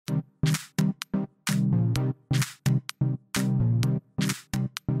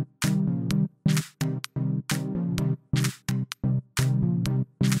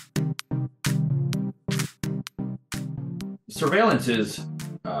Surveillance is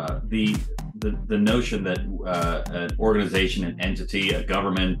the notion that an organization, an entity, a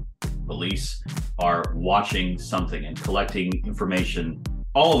government, police are watching something and collecting information.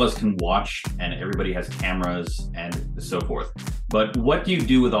 All of us can watch, and everybody has cameras and so forth. But what do you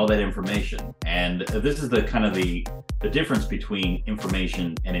do with all that information? And this is the kind of the difference between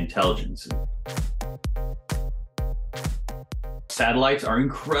information and intelligence. Satellites are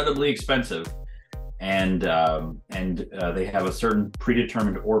incredibly expensive, and they have a certain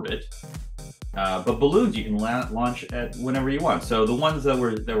predetermined orbit. But balloons you can launch at whenever you want. So the ones that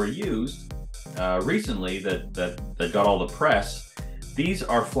were used recently that got all the press, these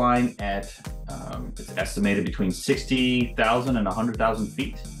are flying at it's estimated between 60,000 and 100,000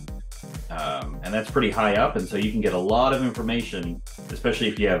 feet, and that's pretty high up. And so you can get a lot of information, especially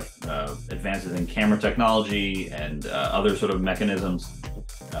if you have advances in camera technology and other sort of mechanisms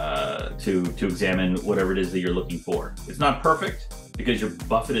to examine whatever it is that you're looking for. It's not perfect, because you're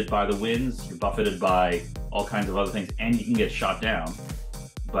buffeted by the winds, you're buffeted by all kinds of other things, and you can get shot down.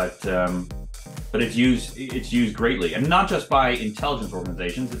 But it's used greatly, and not just by intelligence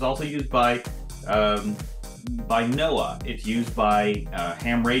organizations. It's also used by NOAA. It's used by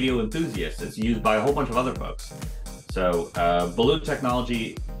ham radio enthusiasts. It's used by a whole bunch of other folks. So balloon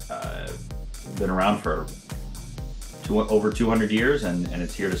technology has been around for over 200 years, and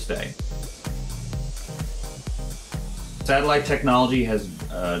it's here to stay. Satellite technology has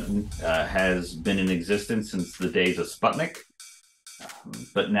been in existence since the days of Sputnik,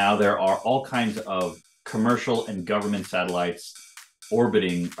 but now there are all kinds of commercial and government satellites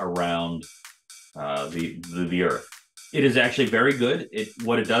orbiting around the Earth. It is actually very good.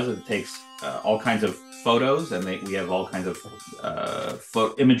 What it does is it takes all kinds of photos, and we have all kinds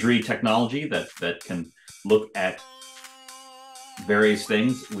of imagery technology that can look at various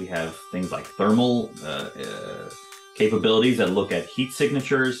things. We have things like thermal capabilities that look at heat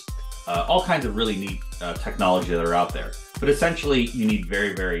signatures, all kinds of really neat technology that are out there. But essentially, you need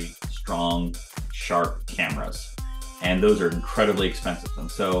very, very strong, sharp cameras, and those are incredibly expensive. And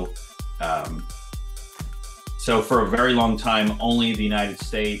so for a very long time, only the United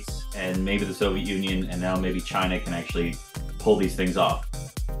States and maybe the Soviet Union and now maybe China can actually pull these things off.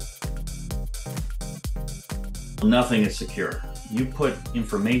 Nothing is secure. You put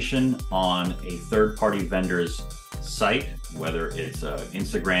information on a third-party vendor's site, whether it's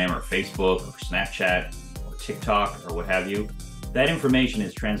Instagram or Facebook or Snapchat or TikTok or what have you, that information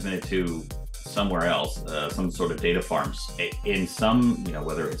is transmitted to somewhere else, some sort of data farms in some,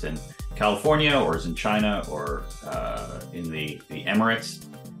 whether it's in California or it's in China or in the Emirates.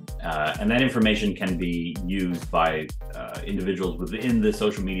 And that information can be used by individuals within the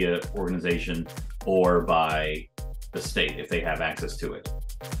social media organization or by the state if they have access to it.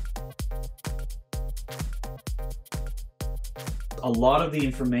 A lot of the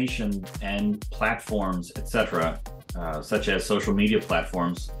information and platforms, etc., such as social media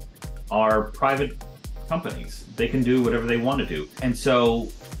platforms, are private companies. They can do whatever they want to do. And so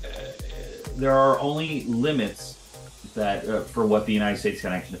there are only limits that for what the United States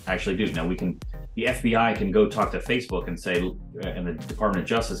can actually do. Now, the FBI can go talk to Facebook and say, and the Department of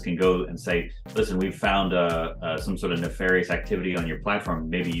Justice can go and say, listen, we've found some sort of nefarious activity on your platform.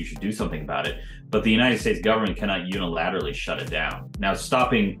 Maybe you should do something about it. But the United States government cannot unilaterally shut it down. Now,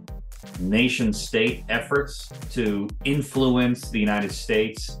 stopping nation-state efforts to influence the United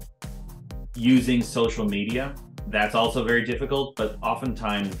States using social media, that's also very difficult, but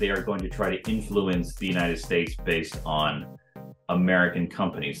oftentimes they are going to try to influence the United States based on American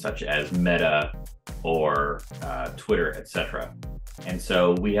companies such as Meta or Twitter, etc. And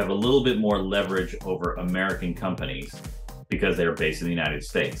so we have a little bit more leverage over American companies because they are based in the United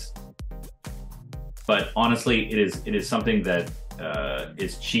States. But honestly, it is something that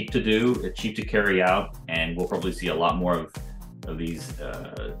is cheap to do, it's cheap to carry out, and we'll probably see a lot more of these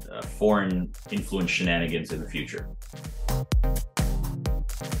foreign influence shenanigans in the future.